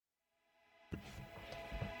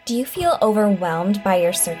Do you feel overwhelmed by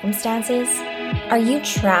your circumstances? Are you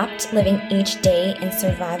trapped living each day in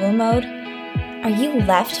survival mode? Are you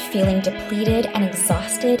left feeling depleted and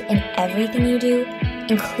exhausted in everything you do,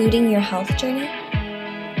 including your health journey?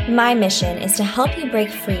 My mission is to help you break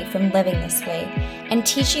free from living this way and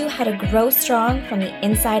teach you how to grow strong from the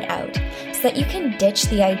inside out so that you can ditch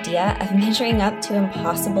the idea of measuring up to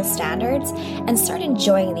impossible standards and start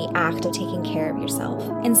enjoying the act of taking care of yourself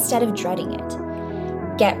instead of dreading it.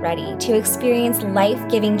 Get ready to experience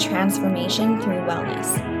life-giving transformation through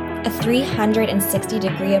wellness, a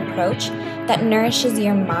 360-degree approach that nourishes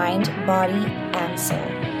your mind, body, and soul.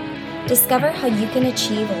 Discover how you can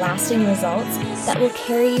achieve lasting results that will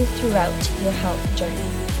carry you throughout your health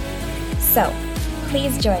journey. So,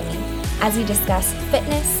 please join me as we discuss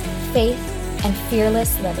fitness, faith, and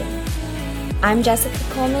fearless living. I'm Jessica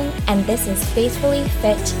Coleman, and this is Faithfully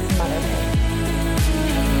Fit Motherhood.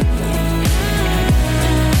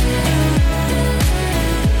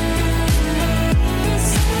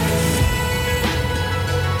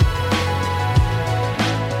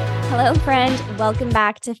 Hello, friend. Welcome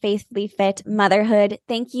back to Faithfully Fit Motherhood.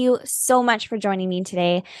 Thank you so much for joining me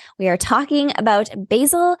today. We are talking about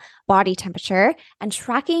basal body temperature and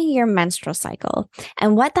tracking your menstrual cycle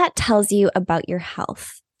and what that tells you about your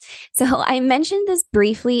health. So I mentioned this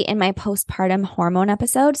briefly in my postpartum hormone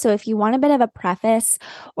episode. So if you want a bit of a preface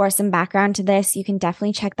or some background to this, you can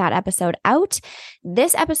definitely check that episode out.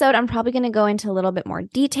 This episode, I'm probably going to go into a little bit more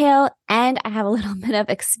detail, and I have a little bit of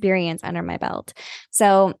experience under my belt.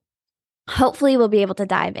 So hopefully we'll be able to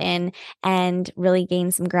dive in and really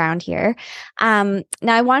gain some ground here. Now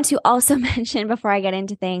I want to also mention before I get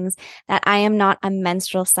into things that I am not a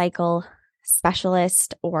menstrual cycle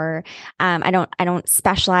specialist, or I don't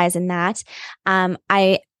specialize in that.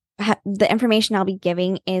 The information I'll be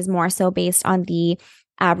giving is more so based on the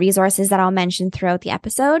resources that I'll mention throughout the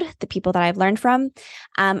episode, the people that I've learned from.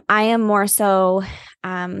 I am more so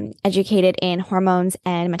educated in hormones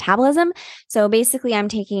and metabolism. So basically, I'm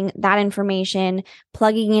taking that information,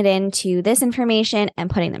 plugging it into this information, and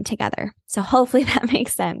putting them together. So hopefully that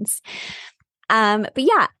makes sense. But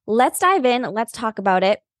yeah, let's dive in. Let's talk about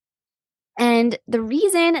it. And the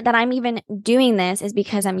reason that I'm even doing this is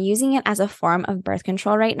because I'm using it as a form of birth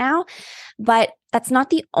control right now. But that's not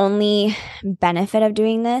the only benefit of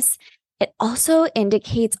doing this. It also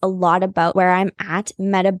indicates a lot about where I'm at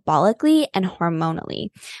metabolically and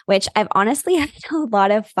hormonally, which I've honestly had a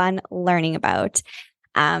lot of fun learning about,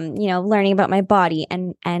 learning about my body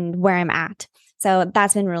and where I'm at. So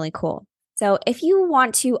that's been really cool. So if you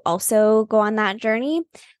want to also go on that journey,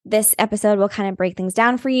 this episode will kind of break things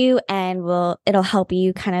down for you, and it'll help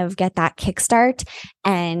you kind of get that kickstart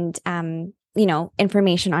and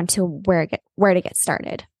information onto where to get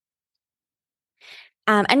started.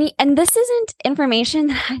 And this isn't information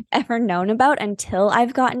that I've ever known about until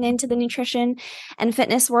I've gotten into the nutrition and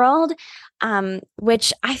fitness world,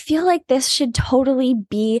 which I feel like this should totally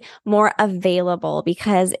be more available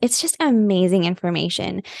because it's just amazing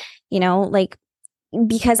information,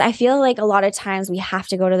 because I feel like a lot of times we have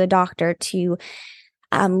to go to the doctor to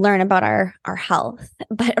learn about our health,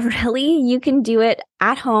 but really you can do it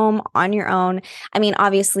at home on your own. I mean,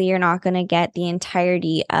 obviously you're not going to get the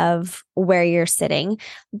entirety of where you're sitting,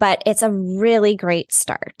 but it's a really great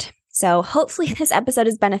start. So hopefully this episode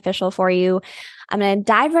is beneficial for you. I'm going to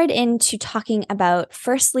dive right into talking about,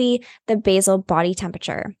 firstly, the basal body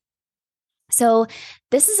temperature. So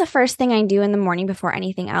this is the first thing I do in the morning before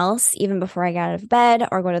anything else, even before I get out of bed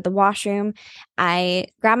or go to the washroom. I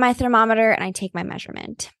grab my thermometer and I take my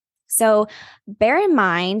measurement. So bear in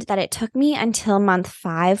mind that it took me until month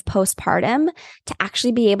 5 postpartum to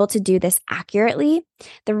actually be able to do this accurately.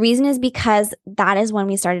 The reason is because that is when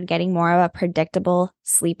we started getting more of a predictable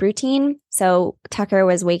sleep routine. So Tucker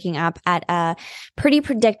was waking up at a pretty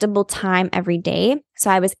predictable time every day. So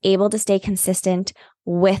I was able to stay consistent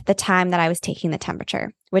with the time that I was taking the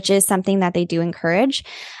temperature, which is something that they do encourage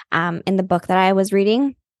in the book that I was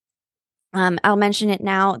reading. I'll mention it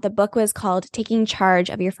now. The book was called Taking Charge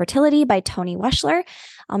of Your Fertility by Toni Weschler.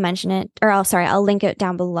 I'll link it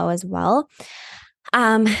down below as well.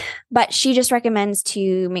 But she just recommends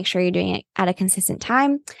to make sure you're doing it at a consistent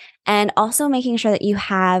time, and also making sure that you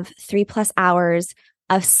have 3+ hours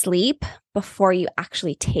of sleep before you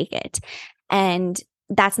actually take it. And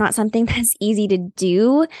that's not something that's easy to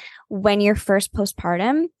do when you're first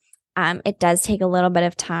postpartum. It does take a little bit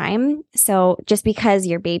of time. So just because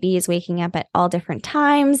your baby is waking up at all different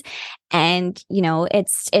times and,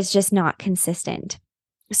 it's just not consistent.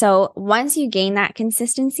 So once you gain that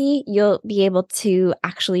consistency, you'll be able to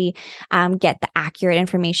actually get the accurate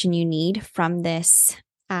information you need from this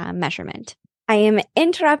measurement. I am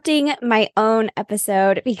interrupting my own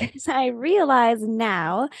episode because I realize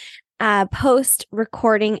now, post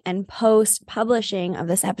recording and post publishing of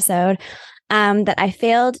this episode, that I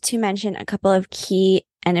failed to mention a couple of key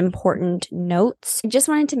and important notes. I just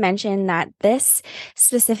wanted to mention that this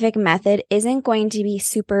specific method isn't going to be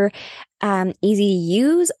super easy to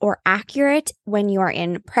use or accurate when you are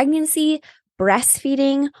in pregnancy,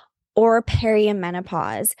 breastfeeding, or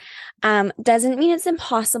perimenopause. Doesn't mean it's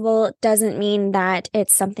impossible. Doesn't mean that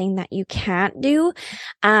it's something that you can't do.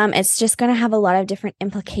 It's just going to have a lot of different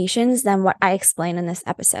implications than what I explain in this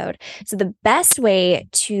episode. So the best way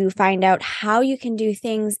to find out how you can do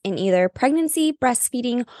things in either pregnancy,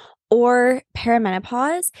 breastfeeding, or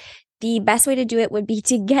perimenopause, the best way to do it would be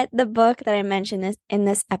to get the book that I mentioned in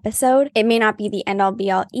this episode. It may not be the end all be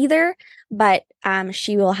all either, but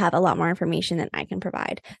she will have a lot more information than I can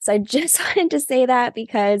provide. So I just wanted to say that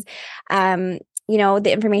because, the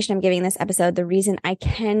information I'm giving this episode, the reason I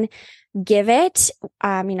can give it,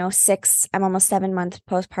 I'm almost 7 months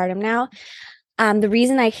postpartum now. The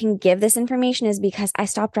reason I can give this information is because I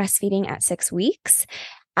stopped breastfeeding at 6 weeks.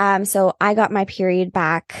 So I got my period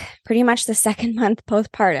back pretty much the second month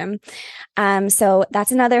postpartum. So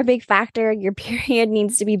that's another big factor. Your period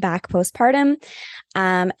needs to be back postpartum.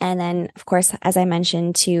 And then, of course, as I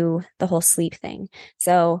mentioned, to the whole sleep thing.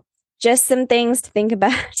 So just some things to think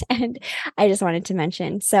about. And I just wanted to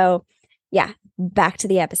mention. So yeah, back to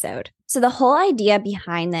the episode. So the whole idea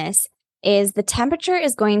behind this is the temperature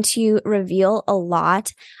is going to reveal a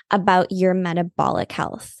lot about your metabolic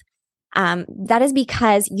health. That is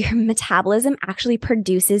because your metabolism actually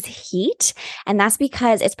produces heat, and that's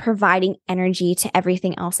because it's providing energy to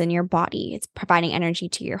everything else in your body. It's providing energy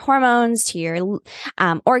to your hormones, to your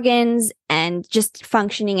organs, and just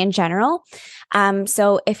functioning in general.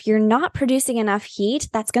 So if you're not producing enough heat,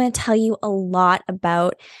 that's going to tell you a lot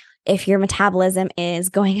about if your metabolism is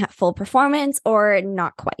going at full performance or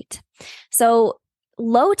not quite. So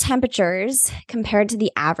low temperatures compared to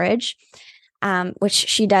the average, which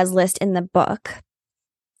she does list in the book,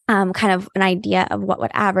 kind of an idea of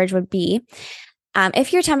what average would be.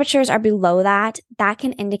 If your temperatures are below that, that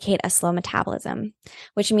can indicate a slow metabolism,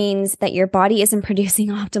 which means that your body isn't producing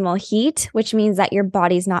optimal heat, which means that your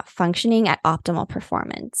body's not functioning at optimal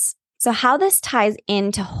performance. So how this ties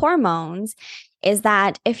into hormones is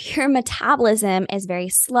that if your metabolism is very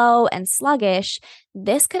slow and sluggish,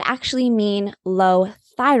 this could actually mean low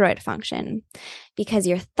thyroid function, because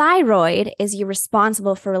your thyroid is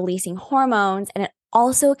responsible for releasing hormones, and it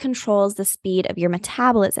also controls the speed of your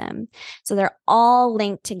metabolism. So they're all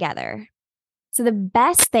linked together. So the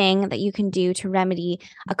best thing that you can do to remedy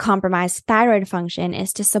a compromised thyroid function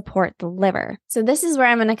is to support the liver. So this is where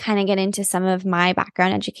I'm going to kind of get into some of my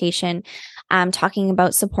background education, talking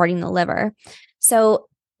about supporting the liver. So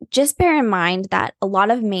just bear in mind that a lot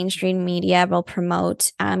of mainstream media will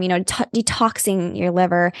promote, detoxing your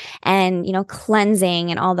liver and, cleansing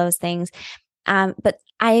and all those things. But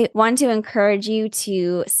I want to encourage you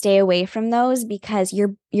to stay away from those because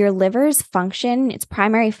your liver's function, its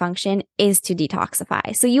primary function is to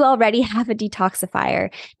detoxify. So you already have a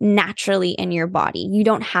detoxifier naturally in your body. You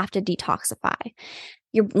don't have to detoxify.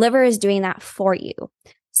 Your liver is doing that for you.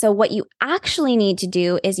 So what you actually need to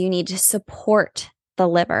do is you need to support the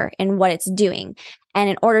liver in what it's doing. And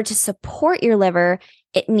in order to support your liver,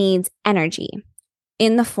 it needs energy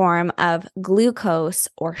in the form of glucose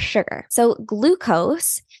or sugar. So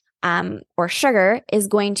glucose or sugar is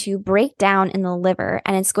going to break down in the liver,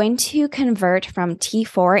 and it's going to convert from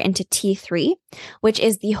T4 into T3, which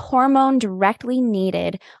is the hormone directly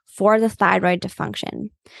needed for the thyroid to function.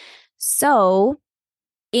 So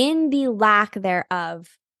in the lack thereof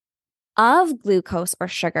of glucose or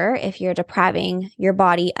sugar, if you're depriving your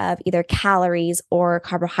body of either calories or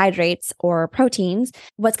carbohydrates or proteins,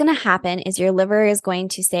 what's going to happen is your liver is going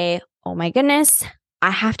to say, oh my goodness,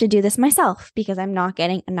 I have to do this myself because I'm not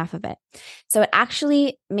getting enough of it. So it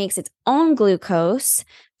actually makes its own glucose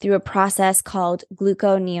through a process called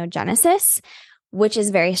gluconeogenesis, which is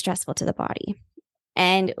very stressful to the body.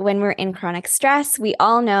 And when we're in chronic stress, we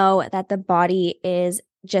all know that the body is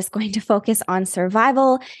just going to focus on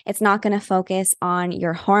survival. It's not going to focus on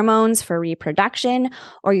your hormones for reproduction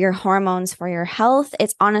or your hormones for your health.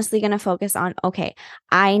 It's honestly going to focus on, okay,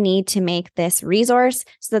 I need to make this resource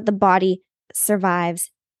so that the body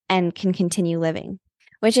survives and can continue living,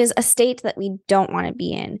 which is a state that we don't want to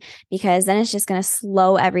be in, because then it's just going to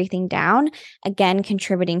slow everything down, again,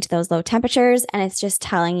 contributing to those low temperatures. And it's just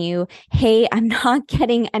telling you, hey, I'm not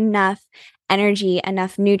getting enough energy,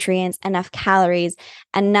 enough nutrients, enough calories,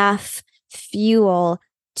 enough fuel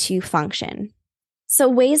to function. So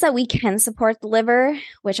ways that we can support the liver,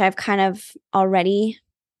 which I've kind of already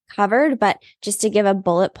covered, but just to give a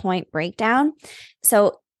bullet point breakdown.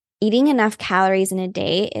 So eating enough calories in a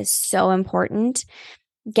day is so important.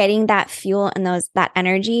 Getting that fuel and that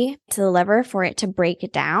energy to the liver for it to break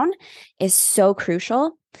it down is so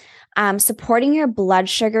crucial. Supporting your blood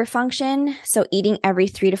sugar function, so eating every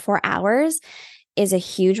 3 to 4 hours, is a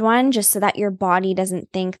huge one, just so that your body doesn't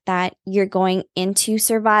think that you're going into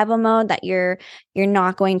survival mode, that you're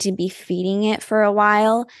not going to be feeding it for a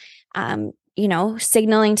while.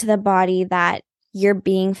 Signaling to the body that you're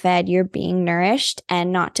being fed, you're being nourished,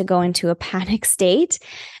 and not to go into a panic state.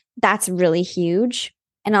 That's really huge.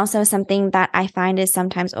 And also something that I find is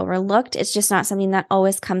sometimes overlooked. It's just not something that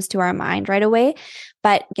always comes to our mind right away,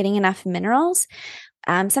 but getting enough minerals.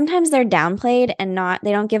 Sometimes they're downplayed and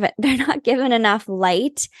they're not given enough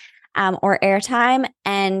light or airtime.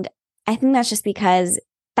 And I think that's just because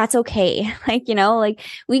that's okay.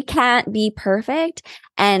 We can't be perfect,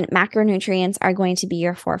 and macronutrients are going to be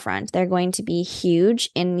your forefront. They're going to be huge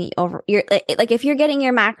if you're getting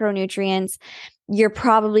your macronutrients, you're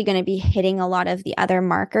probably going to be hitting a lot of the other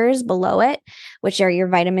markers below it, which are your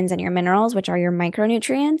vitamins and your minerals, which are your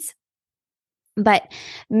micronutrients. But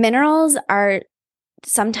minerals are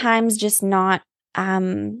sometimes just not,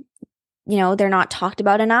 they're not talked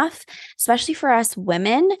about enough, especially for us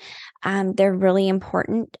women. They're really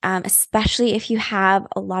important, especially if you have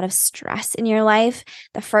a lot of stress in your life.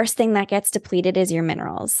 The first thing that gets depleted is your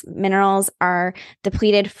minerals. Minerals are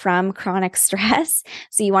depleted from chronic stress.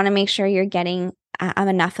 So you want to make sure you're getting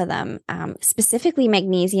enough of them, specifically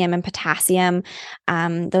magnesium and potassium.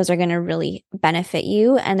 Those are going to really benefit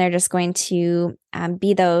you, and they're just going to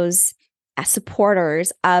be those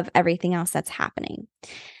supporters of everything else that's happening.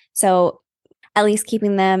 So at least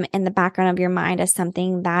keeping them in the background of your mind as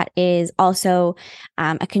something that is also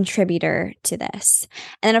a contributor to this.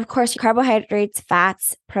 And then, of course, your carbohydrates,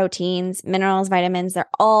 fats, proteins, minerals, vitamins, they're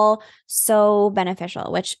all so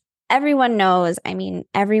beneficial, which everyone knows. I mean,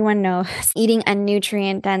 everyone knows eating a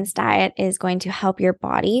nutrient-dense diet is going to help your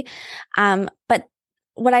body. But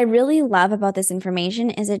what I really love about this information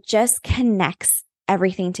is it just connects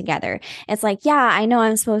everything together. It's like, yeah, I know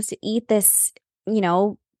I'm supposed to eat this,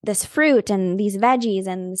 this fruit and these veggies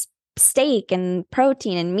and this steak and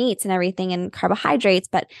protein and meats and everything and carbohydrates.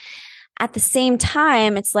 But at the same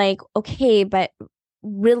time, it's like, okay, but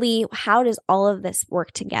really, how does all of this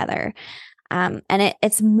work together? And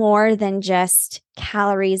it's more than just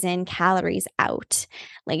calories in, calories out.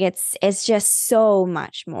 Like it's just so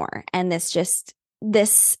much more. And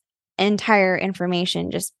this entire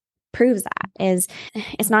information just proves that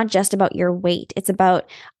it's not just about your weight. It's about,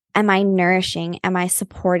 am I nourishing? Am I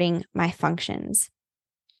supporting my functions?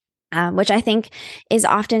 Which I think is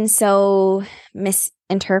often so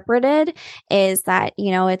misinterpreted, is that,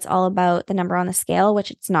 it's all about the number on the scale, which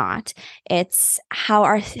it's not. It's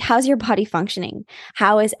how's your body functioning?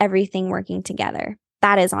 How is everything working together?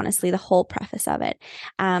 That is honestly the whole preface of it.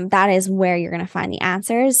 That is where you're going to find the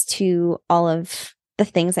answers to all of the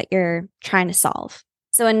things that you're trying to solve.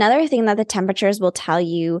 So another thing that the temperatures will tell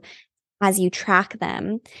you as you track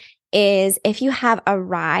them is if you have a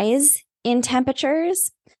rise in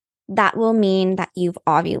temperatures, that will mean that you've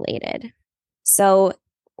ovulated. So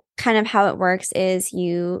kind of how it works is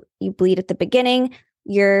you bleed at the beginning,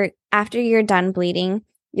 after you're done bleeding,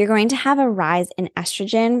 you're going to have a rise in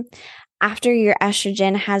estrogen. After your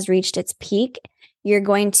estrogen has reached its peak, you're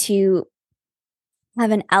going to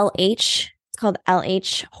have an LH, it's called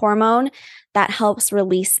LH hormone, that helps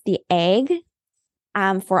release the egg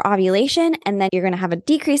for ovulation. And then you're going to have a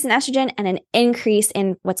decrease in estrogen and an increase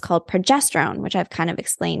in what's called progesterone, which I've kind of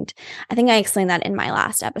explained. I think I explained that in my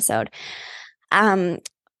last episode.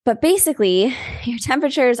 But basically, your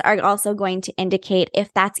temperatures are also going to indicate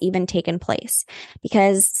if that's even taken place.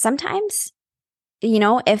 Because sometimes,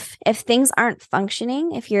 if things aren't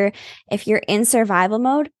functioning, if you're in survival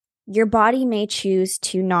mode, your body may choose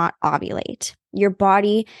to not ovulate.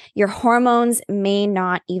 Your hormones may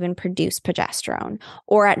not even produce progesterone,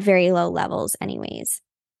 or at very low levels anyways.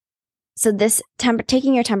 So this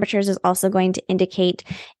taking your temperatures is also going to indicate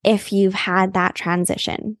if you've had that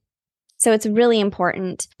transition. So it's really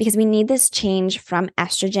important because we need this change from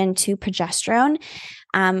estrogen to progesterone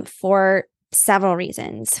for several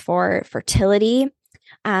reasons. For fertility,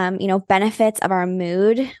 benefits of our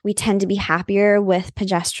mood. We tend to be happier with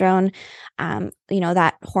progesterone,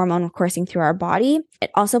 that hormone coursing through our body.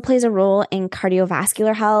 It also plays a role in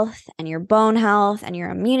cardiovascular health and your bone health and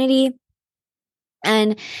your immunity.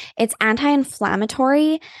 And it's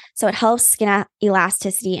anti-inflammatory. So it helps skin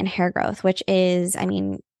elasticity and hair growth, which is,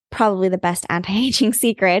 probably the best anti-aging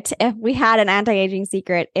secret. If we had an anti-aging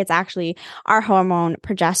secret, it's actually our hormone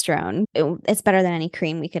progesterone. It's better than any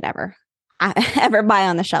cream we could ever buy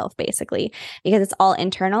on the shelf, basically, because it's all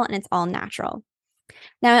internal and it's all natural.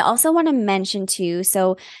 Now, I also want to mention too,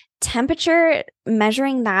 so temperature,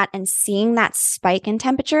 measuring that and seeing that spike in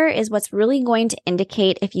temperature is what's really going to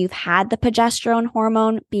indicate if you've had the progesterone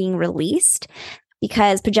hormone being released,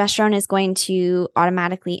 because progesterone is going to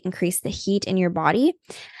automatically increase the heat in your body.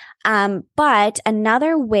 But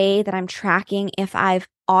another way that I'm tracking if I've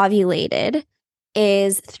ovulated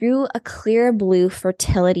is through a Clearblue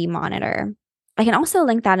fertility monitor. I can also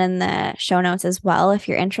link that in the show notes as well if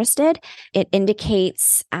you're interested. It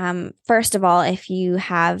indicates, first of all, if you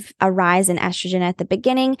have a rise in estrogen at the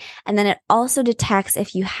beginning, and then it also detects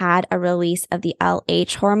if you had a release of the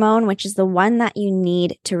LH hormone, which is the one that you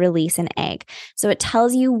need to release an egg. So it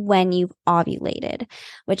tells you when you've ovulated,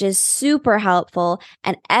 which is super helpful.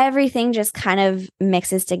 And everything just kind of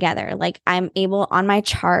mixes together. Like I'm able on my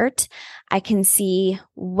chart, I can see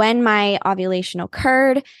when my ovulation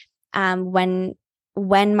occurred, when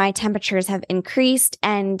my temperatures have increased,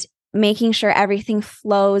 and making sure everything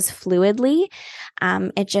flows fluidly.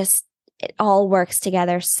 It all works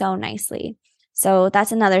together so nicely. So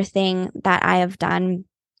that's another thing that I have done.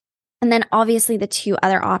 And then obviously the two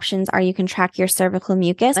other options are you can track your cervical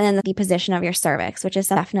mucus and then the position of your cervix, which is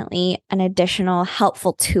definitely an additional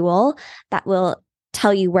helpful tool that will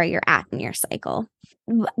tell you where you're at in your cycle.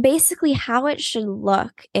 Basically, how it should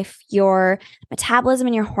look if your metabolism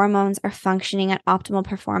and your hormones are functioning at optimal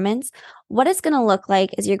performance, what it's going to look like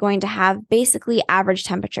is you're going to have basically average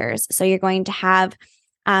temperatures. So you're going to have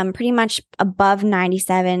pretty much above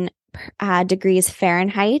 97 degrees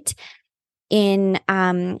Fahrenheit in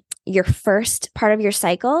your first part of your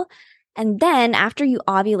cycle. And then after you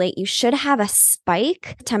ovulate, you should have a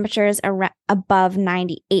spike, temperatures above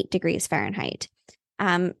 98 degrees Fahrenheit.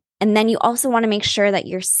 And then you also want to make sure that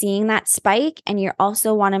you're seeing that spike, and you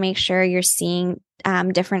also want to make sure you're seeing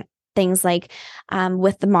different things like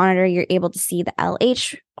with the monitor, you're able to see the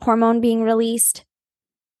LH hormone being released.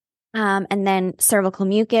 And then cervical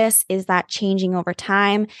mucus, is that changing over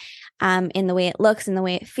time in the way it looks and the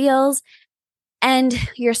way it feels? And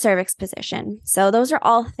your cervix position. So those are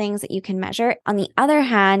all things that you can measure. On the other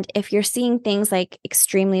hand, if you're seeing things like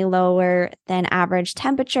extremely lower than average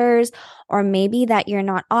temperatures, or maybe that you're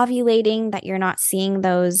not ovulating, that you're not seeing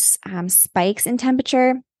those spikes in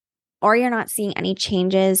temperature, or you're not seeing any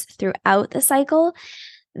changes throughout the cycle,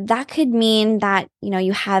 that could mean that,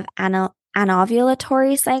 you have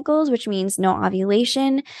anovulatory cycles, which means no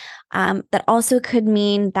ovulation. That also could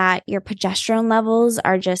mean that your progesterone levels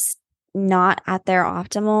are just not at their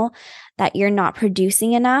optimal, that you're not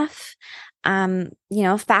producing enough.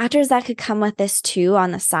 Factors that could come with this too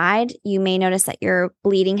on the side. You may notice that you're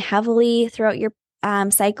bleeding heavily throughout your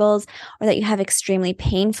cycles, or that you have extremely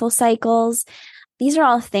painful cycles. These are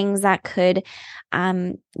all things that could,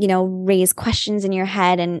 raise questions in your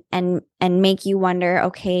head and make you wonder,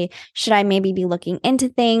 okay, should I maybe be looking into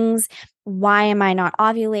things? Why am I not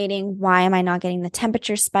ovulating? Why am I not getting the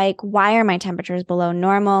temperature spike? Why are my temperatures below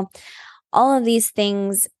normal? All of these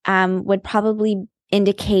things would probably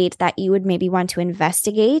indicate that you would maybe want to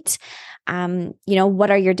investigate.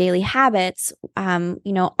 What are your daily habits?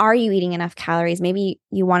 Are you eating enough calories? Maybe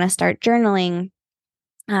you want to start journaling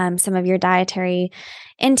some of your dietary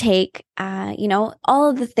intake, all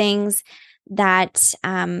of the things that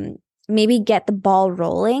maybe get the ball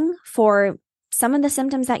rolling for some of the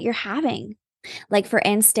symptoms that you're having. Like, for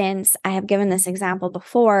instance, I have given this example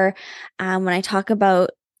before when I talk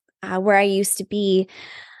about where I used to be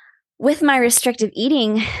with my restrictive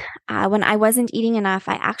eating. When I wasn't eating enough,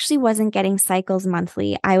 I actually wasn't getting cycles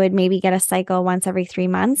monthly. I would maybe get a cycle once every 3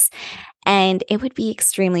 months, and it would be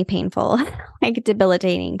extremely painful, like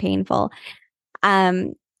debilitating painful.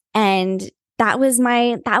 And that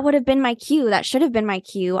would have been my cue. That should have been my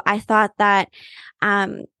cue. I thought that,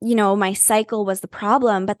 my cycle was the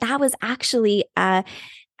problem, but that was actually a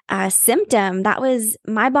symptom. That was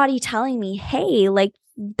my body telling me, hey, like,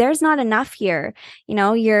 there's not enough here.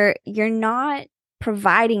 You're not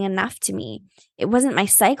providing enough to me. It wasn't my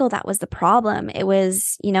cycle that was the problem. It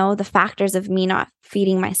was, the factors of me not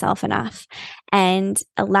feeding myself enough and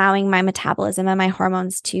allowing my metabolism and my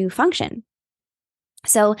hormones to function.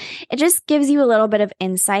 So it just gives you a little bit of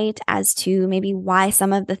insight as to maybe why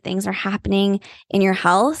some of the things are happening in your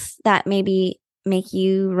health that maybe make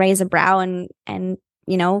you raise a brow and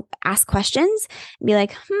ask questions and be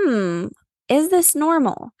like, is this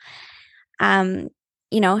normal?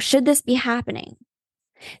 Should this be happening?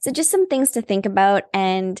 So just some things to think about,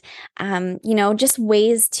 and, just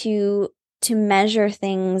ways to to measure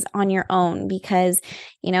things on your own because,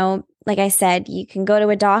 like I said, you can go to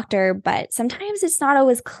a doctor, but sometimes it's not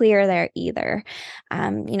always clear there either.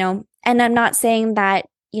 And I'm not saying that,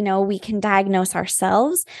 we can diagnose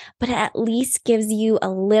ourselves, but it at least gives you a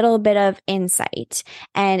little bit of insight.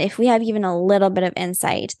 And if we have even a little bit of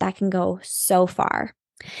insight, that can go so far.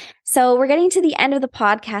 So we're getting to the end of the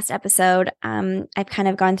podcast episode. I've kind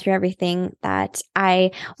of gone through everything that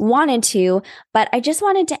I wanted to, but I just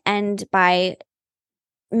wanted to end by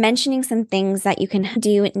mentioning some things that you can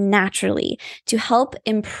do naturally to help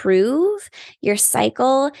improve your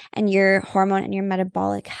cycle and your hormone and your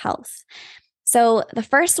metabolic health. So the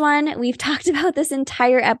first one, we've talked about this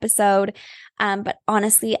entire episode, but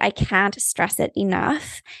honestly, I can't stress it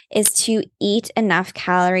enough, is to eat enough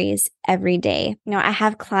calories every day. I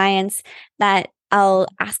have clients that I'll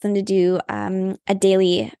ask them to do a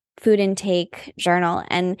daily food intake journal.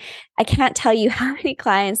 And I can't tell you how many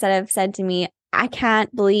clients that have said to me, I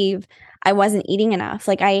can't believe I wasn't eating enough.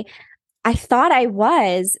 Like I thought I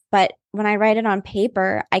was, but when I write it on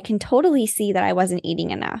paper, I can totally see that I wasn't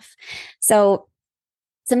eating enough. So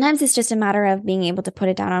sometimes it's just a matter of being able to put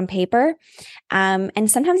it down on paper.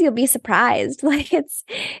 And sometimes you'll be surprised. Like it's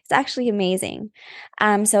actually amazing.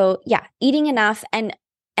 So yeah, eating enough.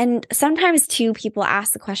 And sometimes too, people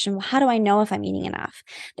ask the question, well, how do I know if I'm eating enough?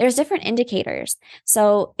 There's different indicators.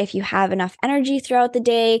 So if you have enough energy throughout the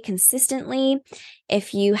day consistently,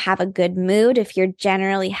 if you have a good mood, if you're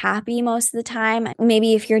generally happy most of the time,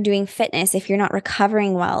 maybe if you're doing fitness, if you're not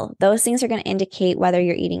recovering well, those things are going to indicate whether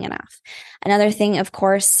you're eating enough. Another thing, of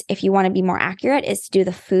course, if you want to be more accurate, is to do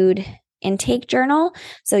the food intake journal.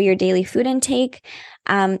 So your daily food intake,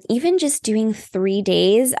 even just doing 3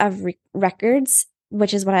 days of records,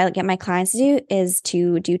 which is what I get my clients to do, is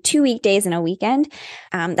to do 2 weekdays and a weekend.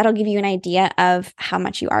 That'll give you an idea of how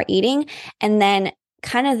much you are eating. And then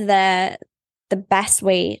kind of the best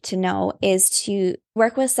way to know is to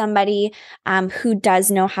work with somebody who does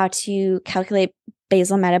know how to calculate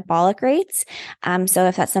basal metabolic rates. So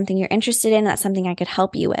if that's something you're interested in, that's something I could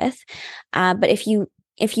help you with. But if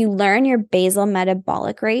you learn your basal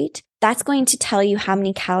metabolic rate, that's going to tell you how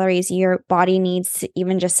many calories your body needs to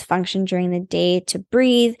even just function during the day, to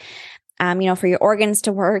breathe, for your organs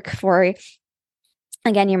to work, for,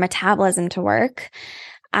 again, your metabolism to work.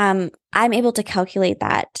 I'm able to calculate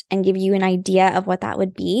that and give you an idea of what that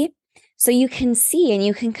would be. So you can see and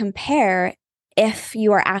you can compare if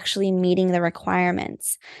you are actually meeting the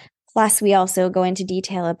requirements. Plus, we also go into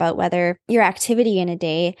detail about whether your activity in a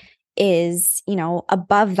day is,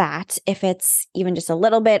 above that. If it's even just a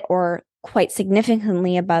little bit or quite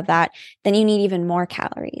significantly above that, then you need even more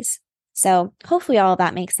calories. So hopefully all of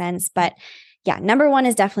that makes sense. But yeah, number one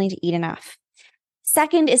is definitely to eat enough.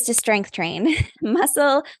 Second is to strength train.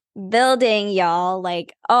 Muscle building, y'all.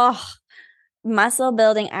 Muscle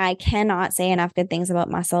building. I cannot say enough good things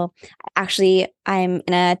about muscle. Actually, I'm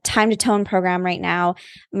in a Time to Tone program right now,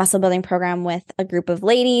 muscle building program with a group of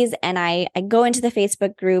ladies. And I go into the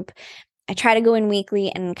Facebook group. I try to go in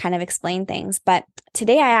weekly and kind of explain things. But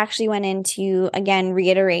today I actually went in to, again,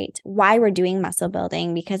 reiterate why we're doing muscle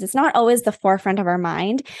building, because it's not always the forefront of our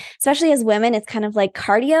mind, especially as women. It's kind of like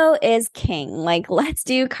cardio is king. Like, let's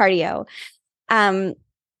do cardio.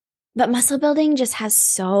 But muscle building just has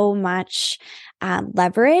so much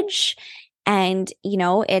leverage, and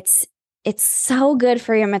it's so good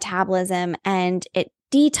for your metabolism, and it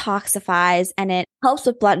detoxifies, and it helps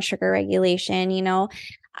with blood sugar regulation.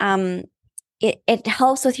 It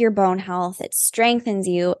helps with your bone health. It strengthens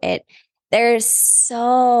you. There's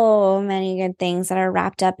so many good things that are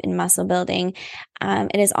wrapped up in muscle building.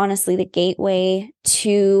 It is honestly the gateway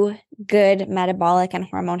to good metabolic and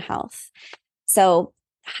hormone health. So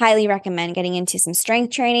highly recommend getting into some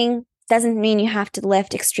strength training. Doesn't mean you have to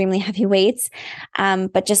lift extremely heavy weights,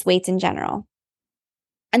 but just weights in general.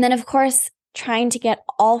 And then, of course, trying to get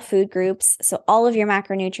all food groups, so all of your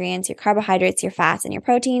macronutrients, your carbohydrates, your fats, and your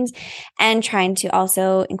proteins, and trying to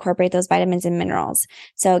also incorporate those vitamins and minerals.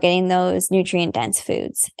 So getting those nutrient-dense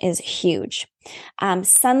foods is huge.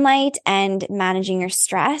 Sunlight and managing your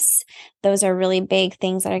stress, those are really big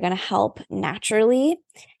things that are going to help naturally,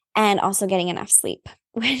 and also getting enough sleep,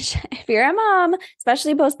 which if you're a mom,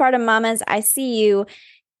 especially postpartum mamas, I see you.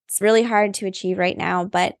 It's really hard to achieve right now,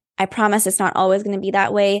 but I promise it's not always going to be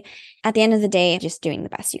that way. At the end of the day, just doing the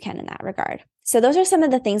best you can in that regard. So those are some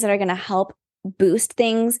of the things that are going to help boost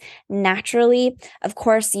things naturally. Of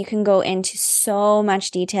course, you can go into so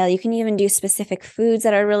much detail. You can even do specific foods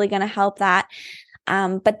that are really going to help that.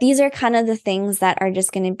 But these are kind of the things that are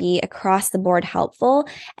just going to be across the board helpful.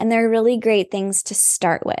 And they're really great things to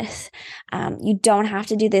start with. You don't have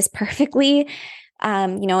to do this perfectly.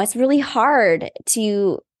 It's really hard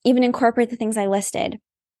to even incorporate the things I listed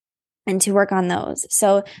and to work on those.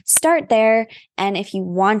 So start there. And if you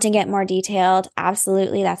want to get more detailed,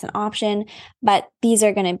 absolutely, that's an option. But these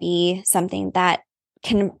are going to be something that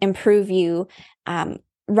can improve you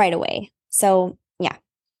right away. So yeah,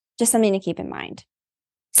 just something to keep in mind.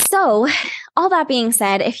 So all that being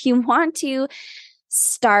said, if you want to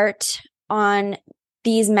start on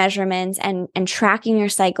these measurements and tracking your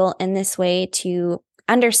cycle in this way to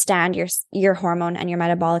understand your hormone and your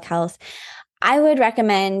metabolic health, I would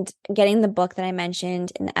recommend getting the book that I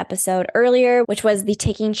mentioned in the episode earlier, which was The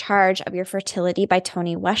Taking Charge of Your Fertility by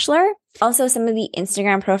Toni Weschler. Also, some of the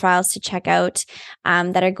Instagram profiles to check out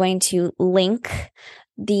that are going to link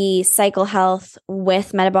the cycle health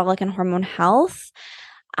with metabolic and hormone health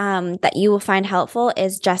that you will find helpful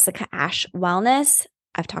is Jessica Ash Wellness.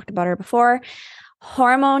 I've talked about her before.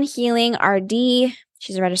 Hormone Healing RD.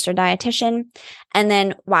 She's a registered dietitian. And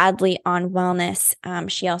then Wildly on Wellness.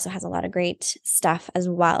 She also has a lot of great stuff as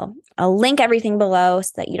well. I'll link everything below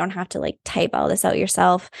so that you don't have to type all this out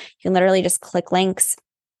yourself. You can literally just click links.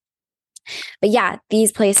 But yeah,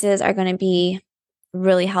 these places are going to be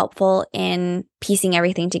really helpful in piecing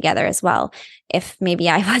everything together as well. If maybe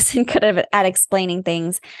I wasn't good at explaining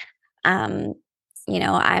things, I'm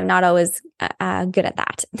not always good at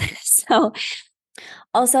that. So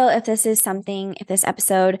also, if this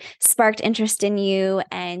episode sparked interest in you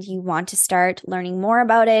and you want to start learning more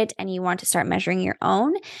about it and you want to start measuring your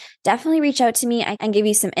own, definitely reach out to me. I can give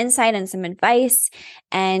you some insight and some advice,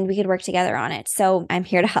 and we could work together on it. So I'm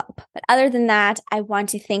here to help. But other than that, I want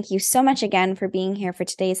to thank you so much again for being here for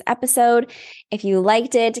today's episode. If you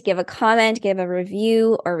liked it, give a comment, give a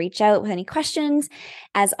review, or reach out with any questions.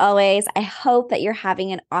 As always, I hope that you're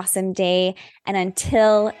having an awesome day. And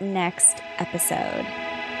until next episode.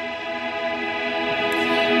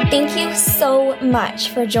 Thank you so much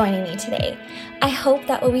for joining me today. I hope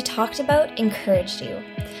that what we talked about encouraged you.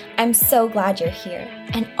 I'm so glad you're here,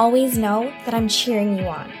 and always know that I'm cheering you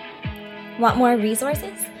on. Want more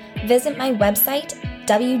resources? Visit my website,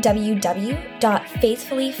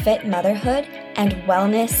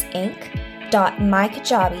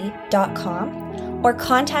 www.faithfullyfitmotherhood.mykajabi.com, or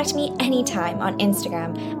contact me anytime on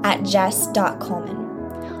Instagram at jess.coleman.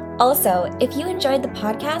 Also, if you enjoyed the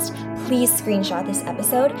podcast, please screenshot this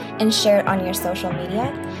episode and share it on your social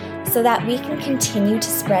media so that we can continue to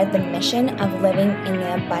spread the mission of living in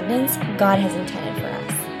the abundance God has intended for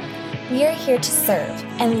us. We are here to serve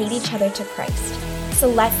and lead each other to Christ. So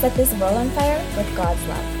let's set this world on fire with God's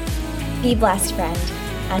love. Be blessed, friend.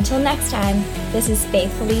 Until next time, this is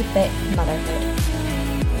Faithfully Fit Motherhood.